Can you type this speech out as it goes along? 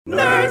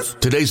Nerds!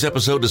 Today's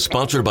episode is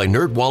sponsored by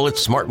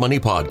NerdWallet's Smart Money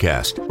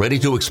Podcast. Ready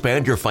to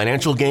expand your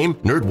financial game?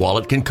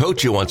 NerdWallet can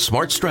coach you on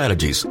smart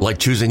strategies like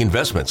choosing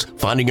investments,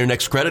 finding your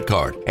next credit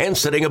card, and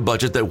setting a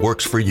budget that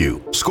works for you.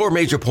 Score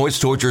major points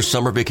towards your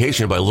summer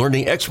vacation by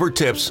learning expert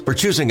tips for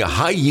choosing a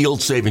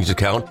high-yield savings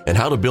account and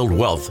how to build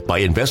wealth by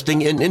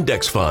investing in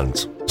index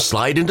funds.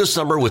 Slide into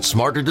summer with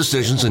smarter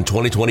decisions in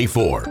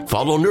 2024.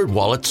 Follow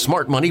NerdWallet's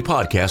Smart Money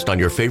Podcast on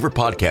your favorite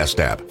podcast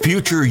app.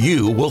 Future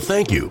you will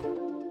thank you.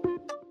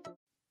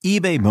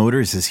 eBay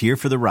Motors is here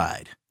for the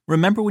ride.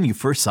 Remember when you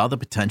first saw the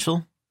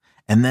potential?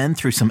 And then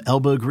through some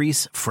elbow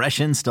grease, fresh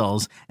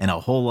installs, and a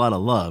whole lot of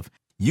love,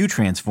 you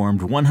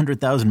transformed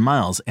 100,000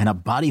 miles and a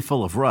body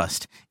full of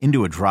rust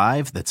into a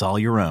drive that's all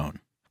your own.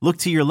 Look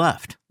to your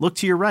left. Look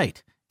to your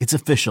right. It's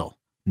official.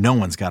 No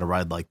one's got a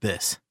ride like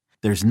this.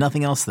 There's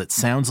nothing else that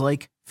sounds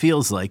like,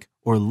 feels like,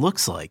 or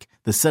looks like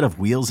the set of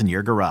wheels in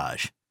your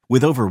garage.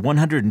 With over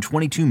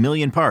 122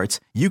 million parts,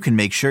 you can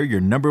make sure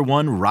your number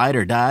one ride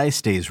or die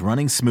stays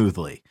running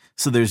smoothly.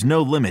 So there's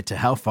no limit to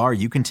how far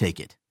you can take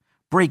it.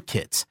 Brake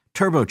kits,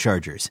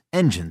 turbochargers,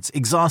 engines,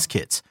 exhaust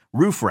kits,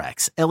 roof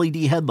racks, LED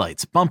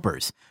headlights,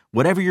 bumpers,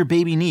 whatever your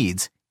baby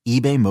needs,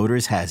 eBay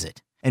Motors has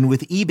it. And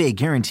with eBay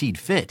Guaranteed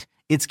Fit,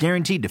 it's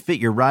guaranteed to fit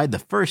your ride the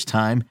first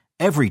time,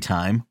 every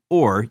time,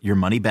 or your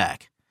money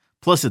back.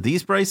 Plus at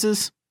these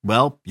prices,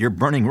 well, you're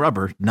burning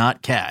rubber,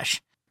 not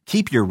cash.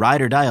 Keep your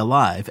ride or die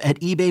alive at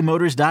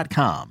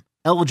ebaymotors.com.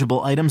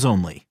 Eligible items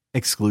only.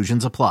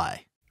 Exclusions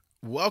apply.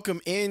 Welcome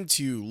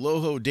into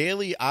Loho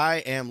Daily. I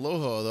am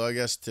Loho, although I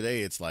guess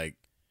today it's like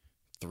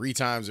 3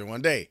 times in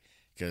one day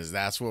because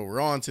that's what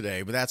we're on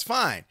today, but that's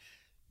fine.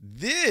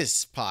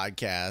 This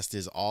podcast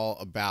is all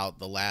about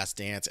The Last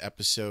Dance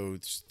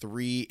episodes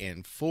 3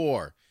 and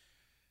 4.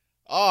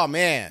 Oh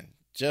man,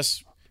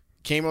 just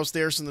came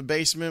upstairs from the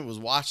basement, was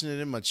watching it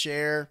in my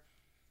chair,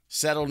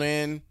 settled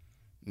in,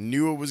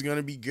 knew it was going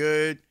to be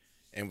good,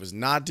 and was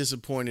not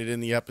disappointed in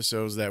the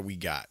episodes that we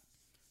got.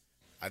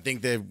 I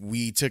think that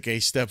we took a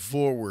step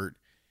forward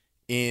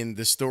in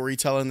the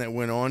storytelling that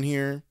went on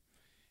here,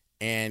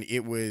 and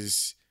it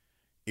was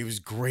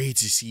great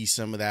to see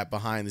some of that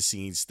behind the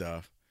scenes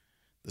stuff.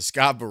 The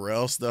Scott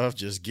Burrell stuff,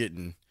 just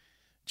getting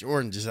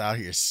Jordan just out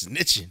here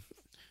snitching,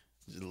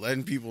 just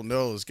letting people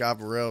know Scott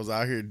Burrell's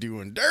out here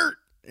doing dirt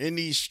in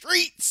these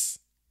streets.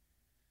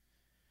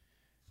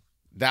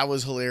 That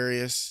was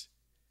hilarious.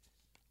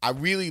 I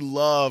really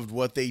loved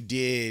what they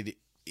did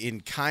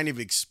in kind of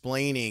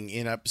explaining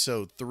in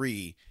episode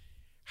 3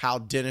 how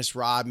Dennis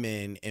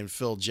Rodman and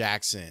Phil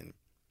Jackson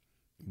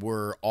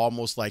were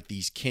almost like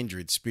these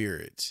kindred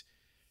spirits.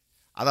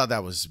 I thought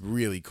that was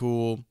really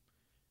cool.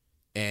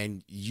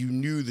 And you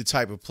knew the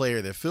type of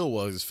player that Phil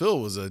was. Phil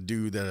was a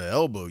dude that'll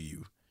elbow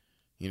you.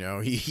 You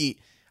know,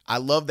 I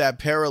love that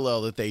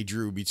parallel that they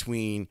drew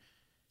between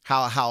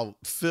how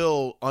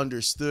Phil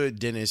understood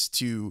Dennis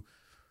to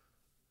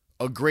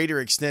a greater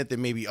extent than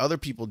maybe other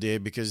people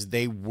did because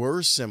they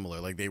were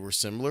similar. Like, they were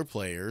similar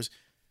players,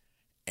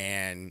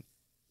 and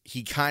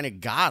he kind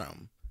of got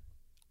him.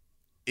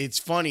 It's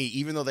funny,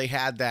 even though they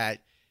had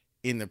that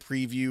in the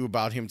preview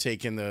about him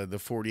taking the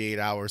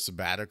 48-hour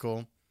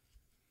sabbatical,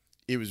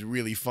 it was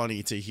really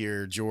funny to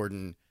hear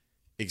Jordan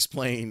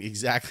explain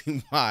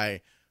exactly why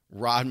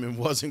Rodman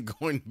wasn't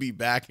going to be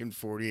back in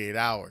 48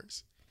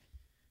 hours.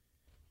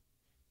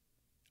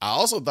 I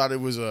also thought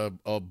it was a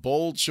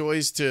bold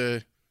choice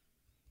to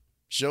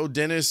show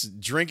Dennis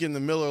drinking the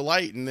Miller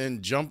Lite and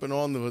then jumping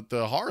on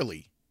the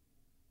Harley.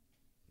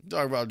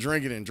 Talk about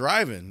drinking and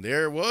driving.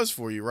 There it was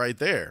for you right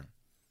there.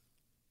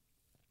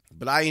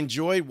 But I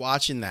enjoyed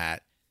watching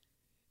that.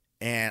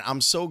 And I'm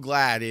so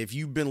glad if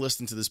you've been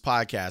listening to this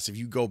podcast, if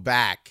you go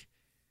back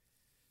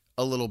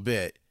a little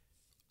bit,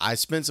 I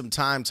spent some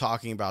time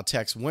talking about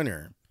Tex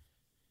Winter.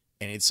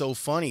 And it's so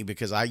funny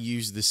because I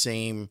used the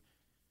same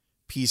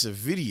piece of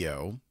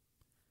video.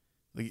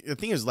 I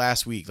think it was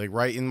last week, like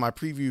right in my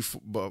preview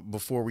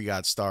before we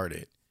got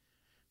started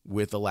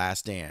with The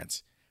Last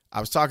Dance. I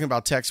was talking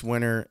about Tex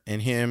Winter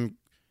and him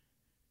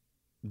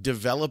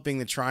developing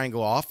the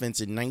triangle offense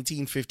in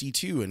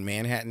 1952 in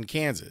Manhattan,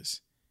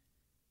 Kansas.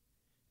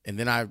 And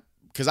then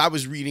because I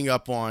was reading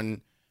up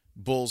on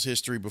Bulls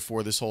history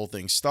before this whole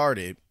thing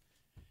started,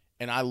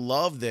 and I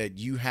love that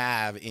you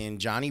have in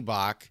Johnny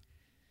Bach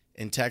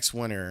and Tex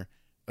Winter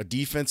a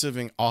defensive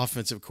and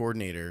offensive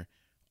coordinator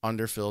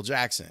under Phil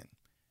Jackson.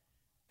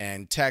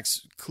 And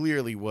Tex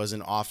clearly was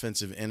an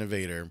offensive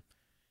innovator,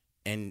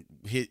 and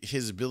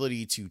his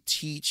ability to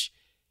teach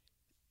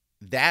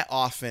that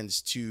offense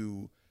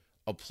to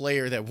a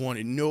player that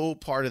wanted no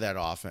part of that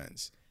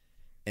offense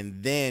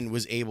and then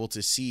was able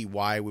to see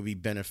why it would be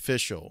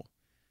beneficial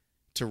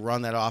to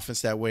run that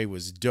offense that way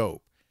was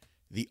dope.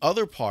 The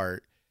other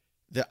part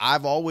that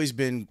I've always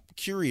been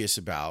curious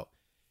about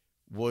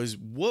was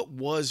what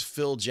was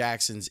Phil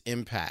Jackson's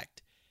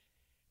impact?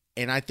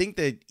 And I think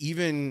that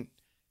even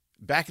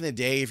back in the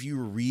day, if you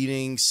were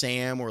reading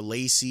Sam or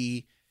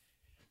Lacey,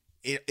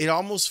 it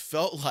almost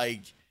felt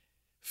like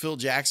Phil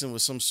Jackson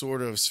was some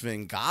sort of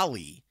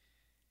Svengali.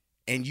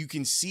 And you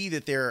can see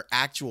that there are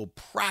actual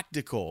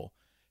practical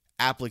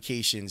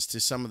applications to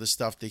some of the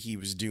stuff that he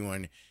was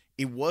doing.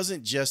 It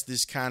wasn't just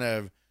this kind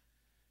of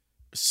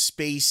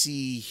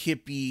spacey,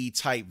 hippie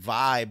type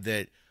vibe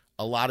that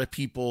a lot of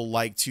people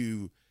like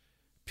to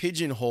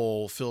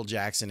pigeonhole Phil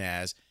Jackson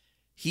as.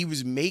 He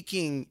was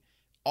making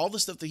all the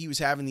stuff that he was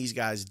having these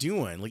guys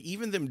doing, like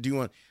even them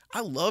doing, I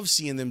love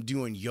seeing them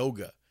doing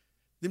yoga.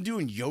 Them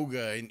doing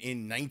yoga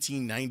in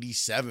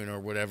 1997 or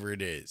whatever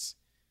it is,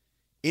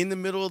 in the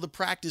middle of the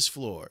practice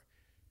floor,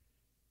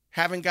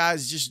 having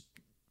guys just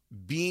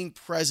being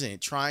present,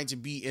 trying to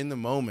be in the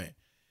moment.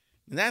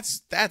 And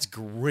that's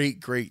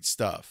great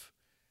stuff.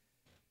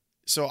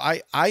 So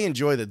I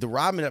enjoy that. The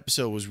Rodman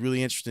episode was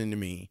really interesting to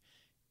me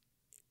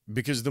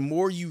because the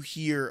more you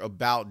hear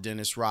about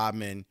Dennis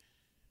Rodman,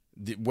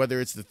 whether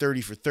it's the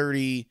 30 for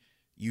 30,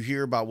 you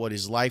hear about what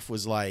his life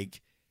was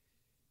like,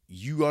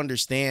 you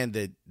understand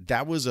that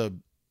that was a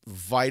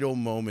vital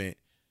moment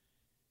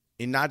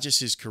in not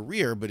just his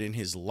career, but in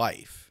his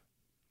life.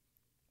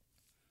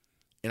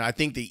 And I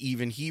think that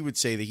even he would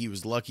say that he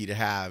was lucky to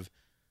have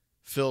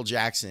Phil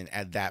Jackson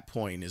at that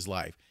point in his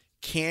life.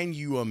 Can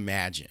you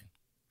imagine?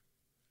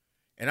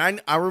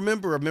 And I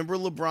remember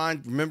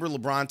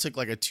LeBron took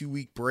like a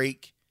 2-week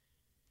break,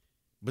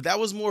 but that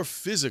was more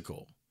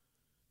physical.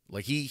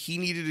 Like he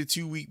needed a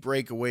 2-week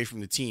break away from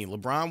the team.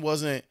 LeBron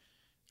wasn't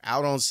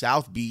out on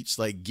South Beach,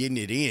 like getting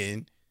it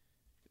in.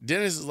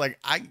 Dennis is like,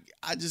 I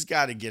just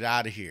got to get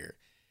out of here.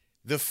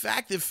 The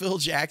fact that Phil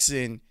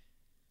Jackson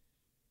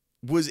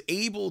was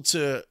able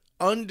to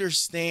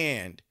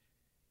understand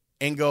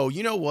and go,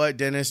 you know what,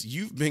 Dennis,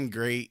 you've been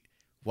great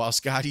while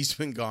Scotty's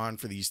been gone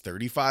for these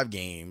 35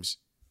 games.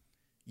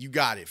 You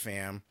got it,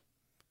 fam.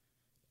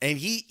 And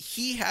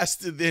he has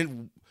to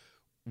then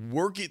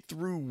work it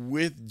through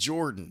with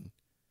Jordan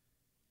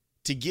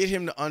to get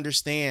him to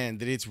understand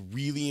that it's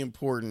really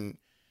important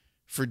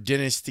for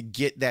Dennis to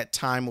get that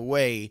time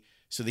away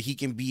so that he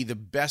can be the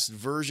best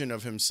version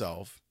of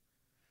himself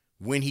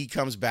when he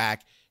comes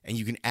back, and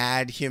you can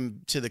add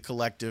him to the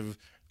collective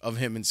of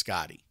him and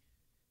Scotty.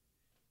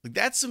 Like,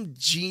 that's some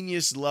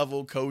genius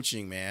level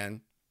coaching,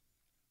 man.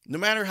 No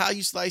matter how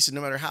you slice it,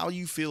 no matter how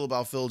you feel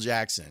about Phil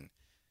Jackson,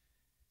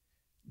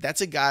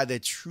 that's a guy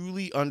that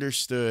truly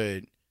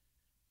understood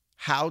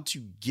how to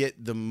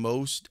get the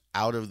most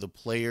out of the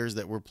players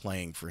that were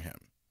playing for him.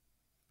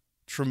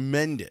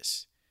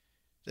 Tremendous.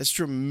 That's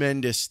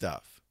tremendous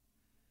stuff.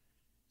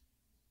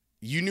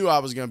 You knew I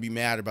was going to be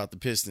mad about the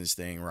Pistons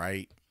thing,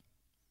 right?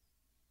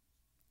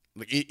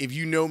 Like, if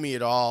you know me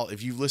at all,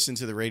 if you've listened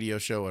to the radio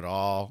show at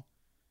all,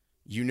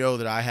 you know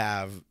that I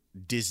have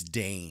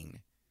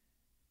disdain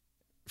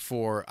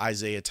for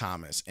Isaiah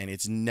Thomas, and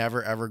it's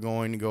never, ever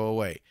going to go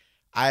away.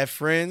 I have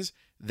friends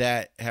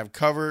that have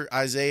covered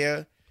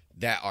Isaiah,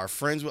 that are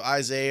friends with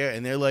Isaiah,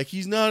 and they're like,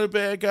 he's not a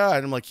bad guy.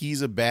 And I'm like,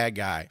 he's a bad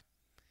guy.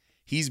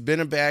 He's been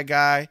a bad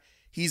guy.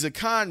 He's a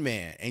con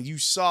man, and you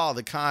saw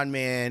the con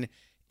man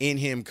in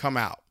him come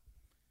out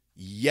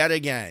yet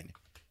again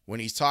when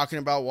he's talking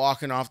about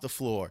walking off the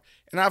floor.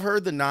 And I've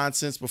heard the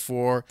nonsense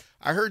before.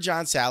 I heard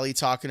John Sally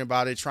talking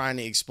about it, trying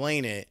to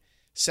explain it.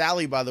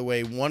 Sally, by the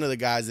way, one of the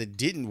guys that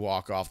didn't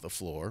walk off the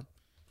floor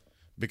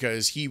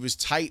because he was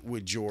tight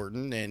with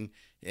Jordan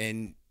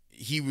and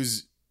he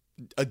was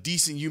a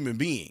decent human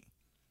being.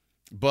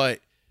 But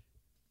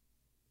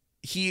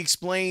he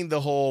explained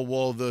the whole,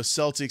 well, the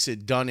Celtics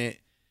had done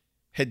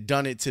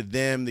it to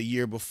them the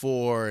year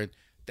before, and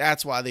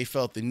that's why they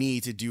felt the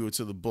need to do it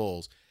to the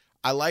Bulls.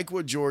 I like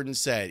what Jordan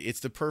said.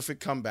 It's the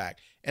perfect comeback.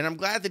 And I'm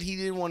glad that he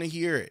didn't want to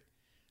hear it.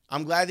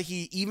 I'm glad that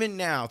he, even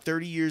now,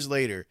 30 years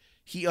later,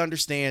 he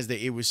understands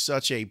that it was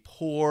such a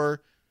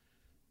poor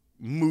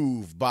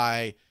move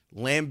by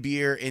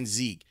Lambeer and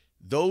Zeke.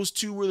 Those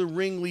two were the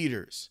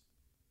ringleaders.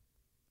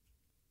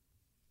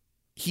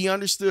 He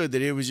understood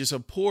that it was just a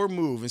poor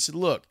move and said,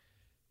 look,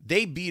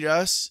 they beat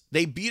us.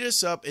 They beat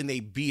us up and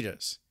they beat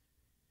us.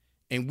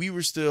 And we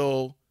were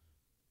still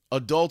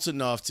adults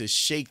enough to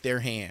shake their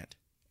hand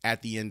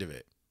at the end of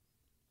it.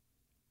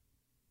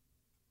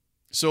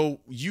 So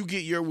you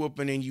get your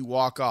whooping and you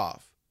walk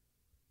off.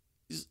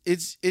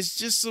 It's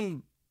just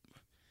some,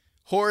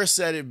 Horace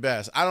said it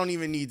best. I don't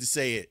even need to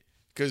say it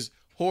because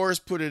Horace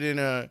put it in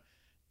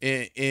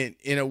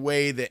a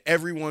way that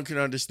everyone can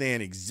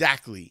understand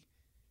exactly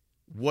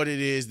what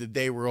it is that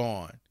they were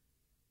on.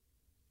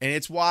 And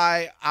it's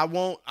why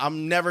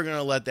I'm never going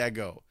to let that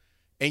go.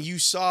 And you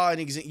saw an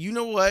example. You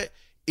know what?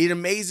 It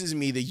amazes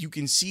me that you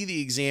can see the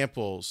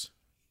examples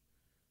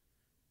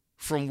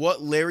from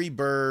what Larry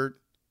Bird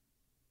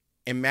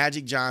and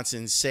Magic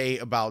Johnson say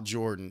about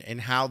Jordan and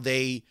how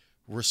they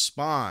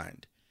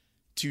respond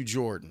to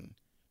Jordan.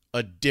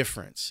 A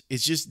difference.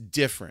 It's just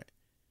different.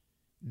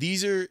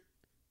 These are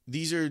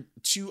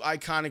two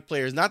iconic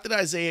players. Not that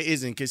Isaiah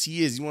isn't, because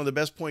he is. He's one of the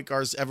best point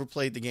guards ever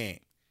played the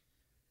game.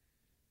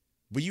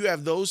 But you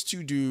have those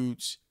two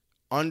dudes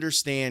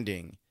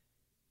understanding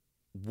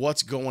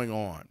what's going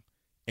on.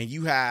 And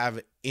you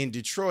have in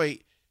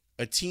Detroit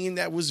a team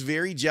that was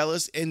very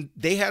jealous, and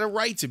they had a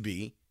right to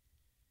be,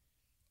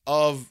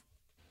 of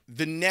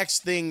the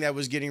next thing that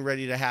was getting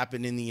ready to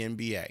happen in the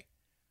NBA.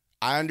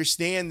 I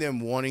understand them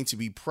wanting to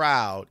be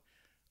proud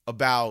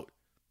about,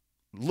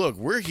 look,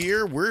 we're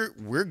here.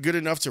 We're good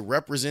enough to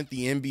represent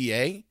the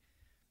NBA.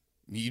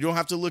 You don't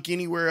have to look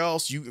anywhere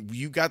else.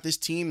 You got this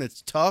team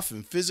that's tough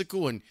and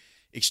physical and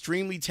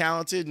extremely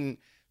talented. And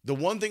the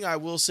one thing I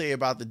will say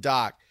about the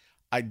doc,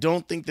 I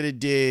don't think that it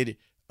did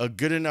a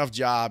good enough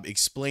job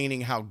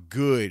explaining how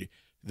good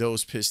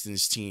those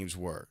Pistons teams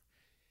were.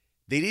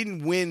 They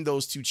didn't win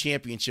those 2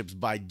 championships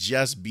by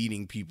just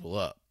beating people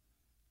up.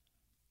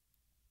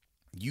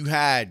 You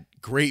had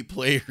great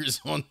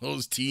players on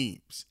those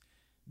teams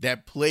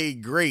that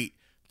played great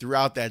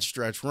throughout that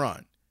stretch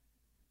run.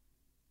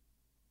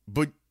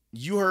 But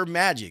you heard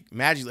Magic,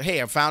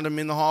 hey, I found him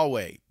in the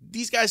hallway.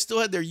 These guys still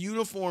had their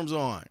uniforms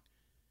on.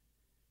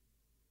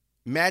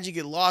 Magic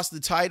had lost the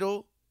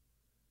title,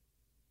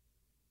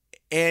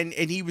 and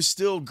he was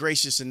still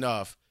gracious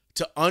enough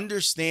to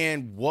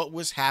understand what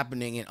was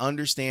happening and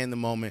understand the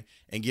moment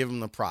and give him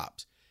the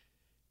props.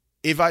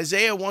 If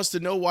Isaiah wants to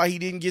know why he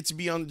didn't get to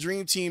be on the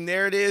Dream Team,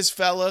 there it is,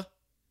 fella.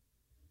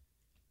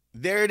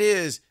 There it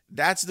is.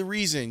 That's the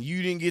reason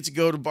you didn't get to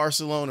go to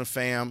Barcelona,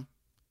 fam.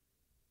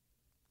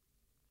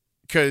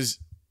 Because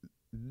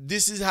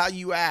this is how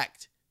you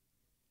act.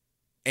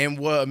 And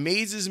what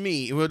amazes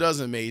me, well, it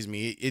doesn't amaze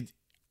me,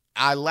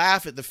 I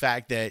laugh at the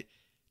fact that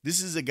this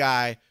is a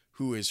guy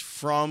who is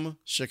from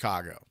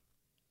Chicago.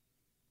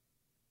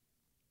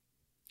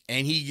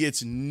 And he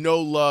gets no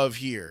love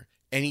here.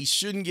 And he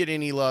shouldn't get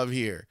any love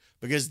here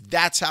because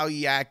that's how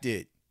he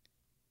acted.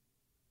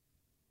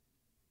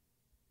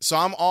 So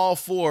I'm all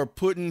for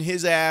putting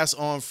his ass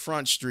on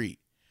Front Street.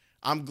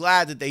 I'm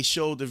glad that they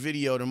showed the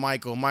video to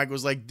Michael.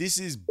 Michael's like, this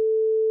is...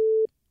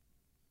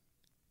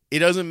 It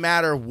doesn't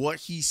matter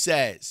what he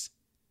says.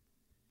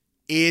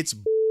 It's...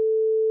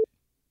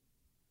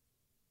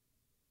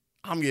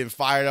 I'm getting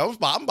fired up.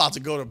 I'm about to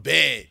go to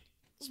bed.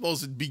 I'm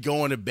supposed to be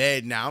going to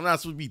bed now. I'm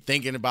not supposed to be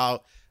thinking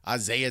about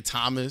Isaiah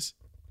Thomas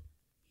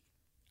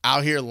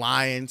out here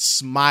lying,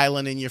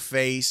 smiling in your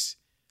face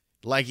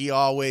like he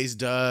always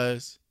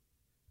does.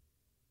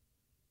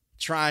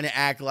 Trying to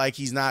act like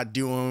he's not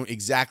doing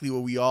exactly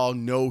what we all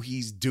know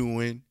he's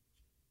doing.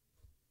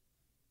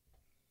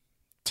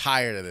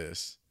 Tired of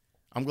this.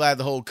 I'm glad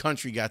the whole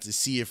country got to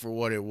see it for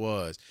what it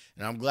was.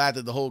 And I'm glad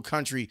that the whole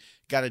country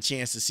got a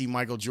chance to see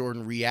Michael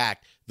Jordan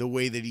react the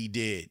way that he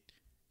did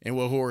and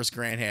what Horace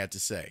Grant had to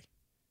say.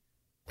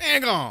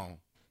 Man, gone.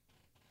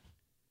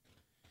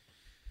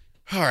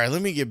 All right,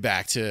 let me get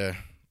back to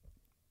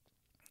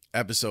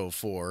episode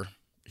 4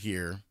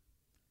 here.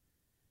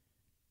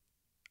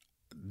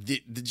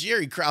 The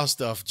Jerry Krause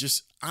stuff,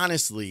 just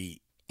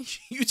honestly,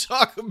 you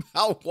talk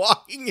about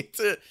walking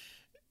into,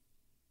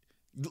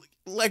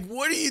 like,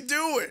 what are you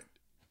doing?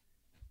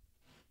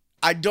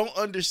 I don't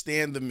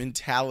understand the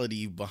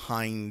mentality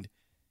behind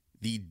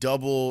the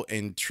double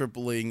and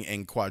tripling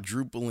and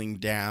quadrupling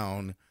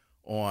down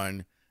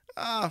on,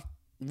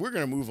 we're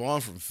going to move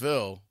on from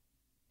Phil.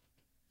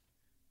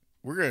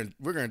 We're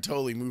gonna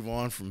totally move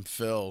on from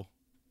Phil.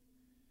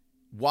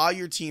 While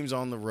your team's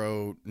on the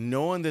road,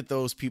 knowing that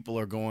those people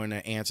are going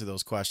to answer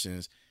those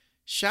questions,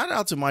 shout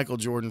out to Michael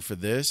Jordan for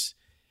this.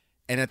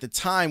 And at the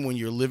time when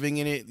you're living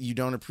in it, you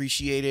don't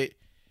appreciate it.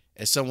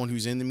 As someone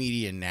who's in the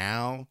media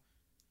now,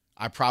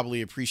 I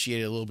probably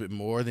appreciate it a little bit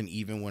more than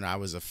even when I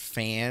was a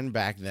fan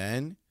back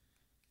then.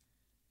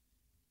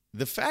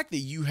 The fact that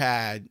you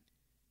had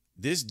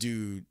this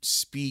dude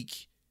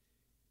speak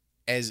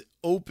as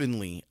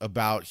openly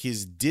about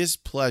his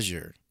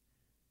displeasure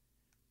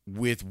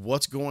with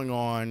what's going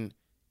on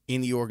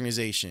in the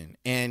organization.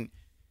 And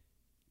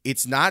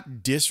it's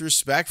not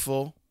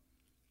disrespectful.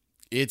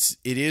 It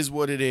is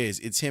what it is.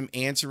 It's him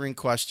answering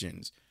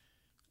questions.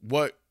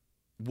 What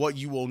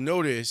you will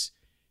notice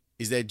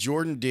is that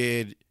Jordan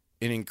did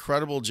an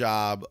incredible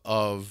job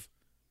of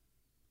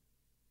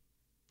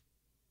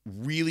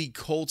really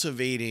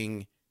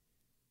cultivating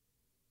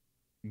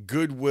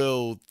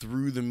goodwill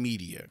through the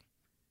media.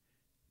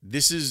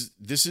 This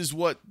is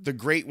what the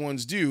great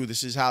ones do.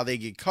 This is how they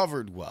get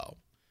covered well.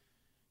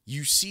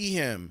 You see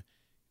him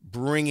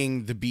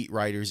bringing the beat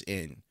writers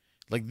in.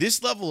 Like,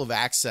 this level of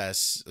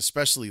access,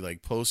 especially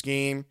like post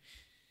game,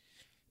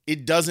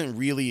 it doesn't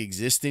really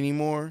exist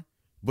anymore.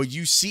 But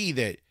you see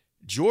that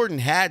Jordan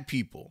had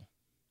people.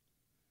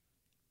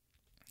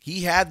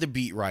 He had the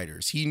beat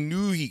writers. He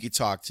knew he could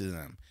talk to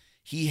them.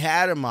 He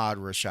had Ahmad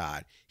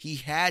Rashad. He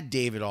had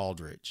David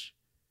Aldridge.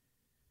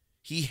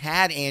 He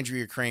had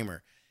Andrea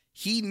Kramer.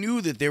 He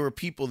knew that there were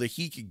people that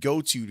he could go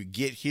to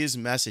get his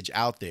message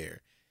out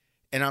there.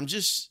 And I'm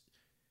just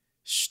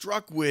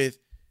struck with,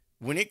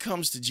 when it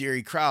comes to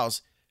Jerry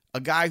Krause, a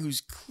guy who's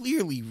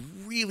clearly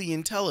really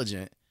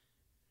intelligent,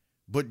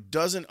 but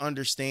doesn't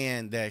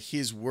understand that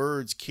his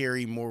words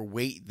carry more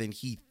weight than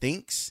he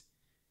thinks,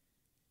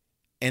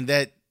 and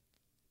that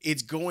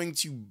it's going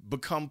to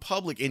become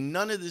public. And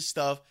none of this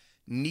stuff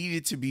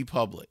needed to be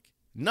public.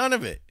 None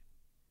of it.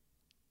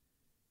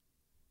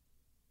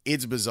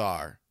 It's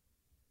bizarre.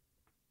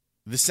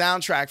 The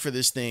soundtrack for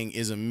this thing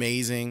is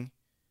amazing.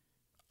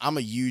 I'm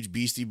a huge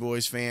Beastie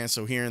Boys fan,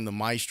 so hearing the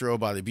Maestro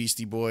by the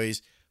Beastie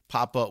Boys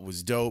pop-up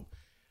was dope.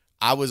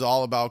 I was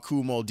all about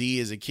Kool Moe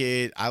Dee as a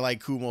kid. I like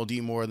Kool Moe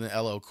Dee more than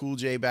LL Cool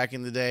J back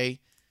in the day.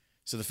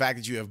 So the fact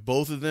that you have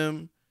both of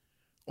them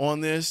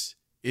on this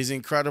is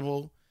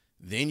incredible.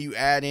 Then you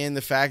add in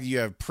the fact that you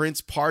have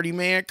Prince Party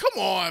Man. Come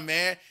on,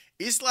 man.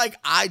 It's like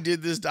I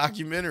did this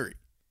documentary.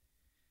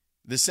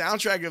 The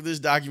soundtrack of this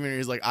documentary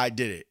is like I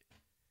did it.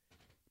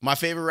 My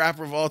favorite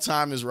rapper of all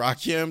time is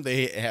Rakim.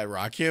 They had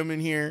Rakim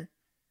in here.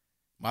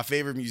 My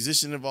favorite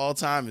musician of all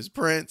time is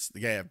Prince.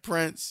 They have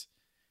Prince.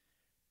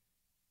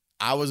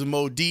 I was a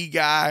Moe Dee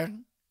guy.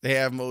 They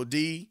have Moe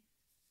Dee.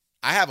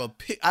 I have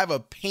a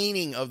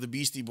painting of the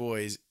Beastie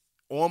Boys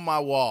on my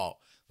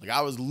wall. Like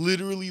I was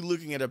literally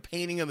looking at a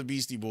painting of the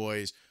Beastie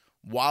Boys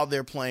while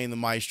they're playing the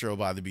Maestro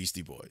by the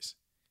Beastie Boys.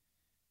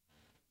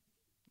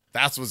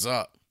 That's what's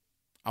up.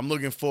 I'm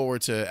looking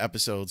forward to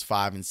episodes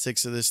 5 and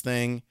 6 of this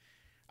thing.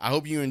 I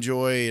hope you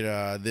enjoyed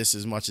this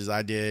as much as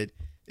I did.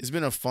 It's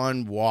been a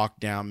fun walk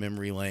down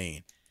memory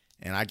lane,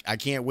 and I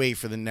can't wait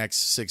for the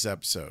next 6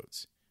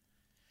 episodes.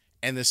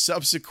 And the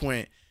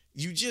subsequent,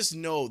 you just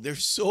know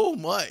there's so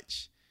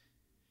much.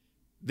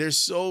 There's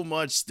so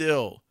much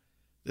still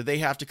that they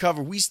have to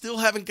cover. We still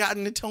haven't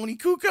gotten to Tony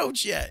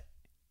Kukoc yet.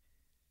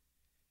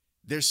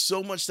 There's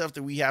so much stuff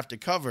that we have to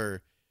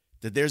cover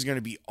that there's going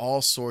to be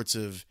all sorts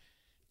of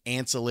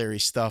ancillary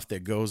stuff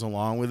that goes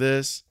along with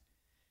this.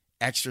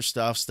 Extra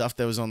stuff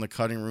that was on the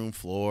cutting room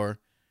floor.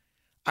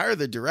 I heard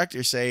the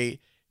director say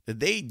that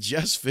they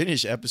just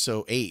finished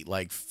episode 8,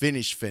 like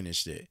finished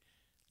it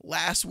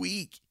last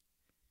week.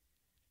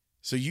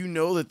 So you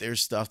know that there's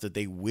stuff that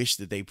they wish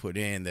that they put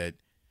in that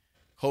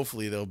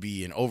hopefully there'll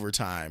be an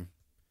overtime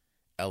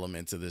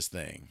element to this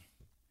thing.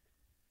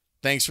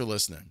 Thanks for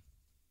listening.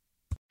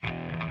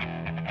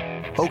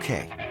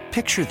 Okay,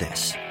 picture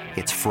this.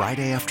 It's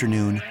Friday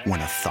afternoon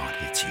when a thought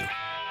hits you.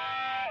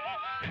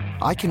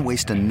 I can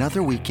waste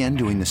another weekend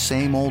doing the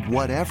same old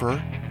whatever,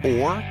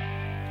 or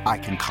I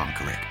can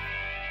conquer it.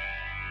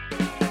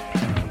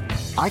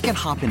 I can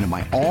hop into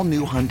my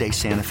all-new Hyundai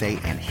Santa Fe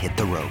and hit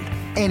the road.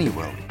 Any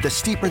road. The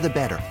steeper, the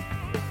better.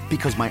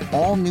 Because my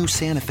all-new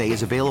Santa Fe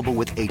is available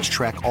with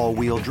H-Track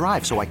all-wheel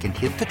drive, so I can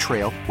hit the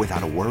trail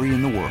without a worry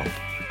in the world.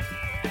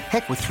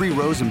 Heck, with 3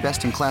 rows and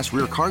best-in-class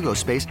rear cargo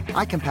space,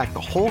 I can pack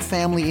the whole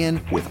family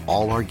in with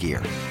all our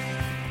gear.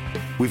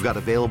 We've got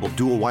available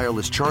dual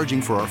wireless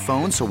charging for our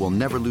phones, so we'll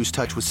never lose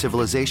touch with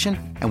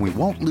civilization, and we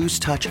won't lose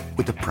touch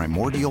with the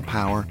primordial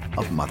power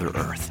of Mother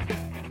Earth.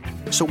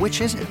 So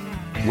which is it?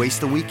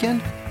 Waste the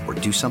weekend or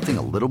do something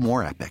a little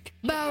more epic?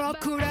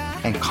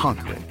 And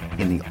conquer it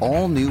in the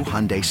all-new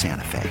Hyundai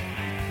Santa Fe.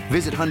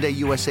 Visit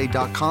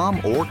HyundaiUSA.com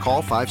or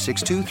call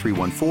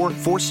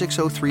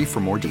 562-314-4603 for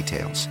more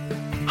details.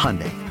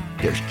 Hyundai,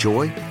 there's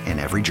joy in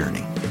every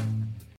journey.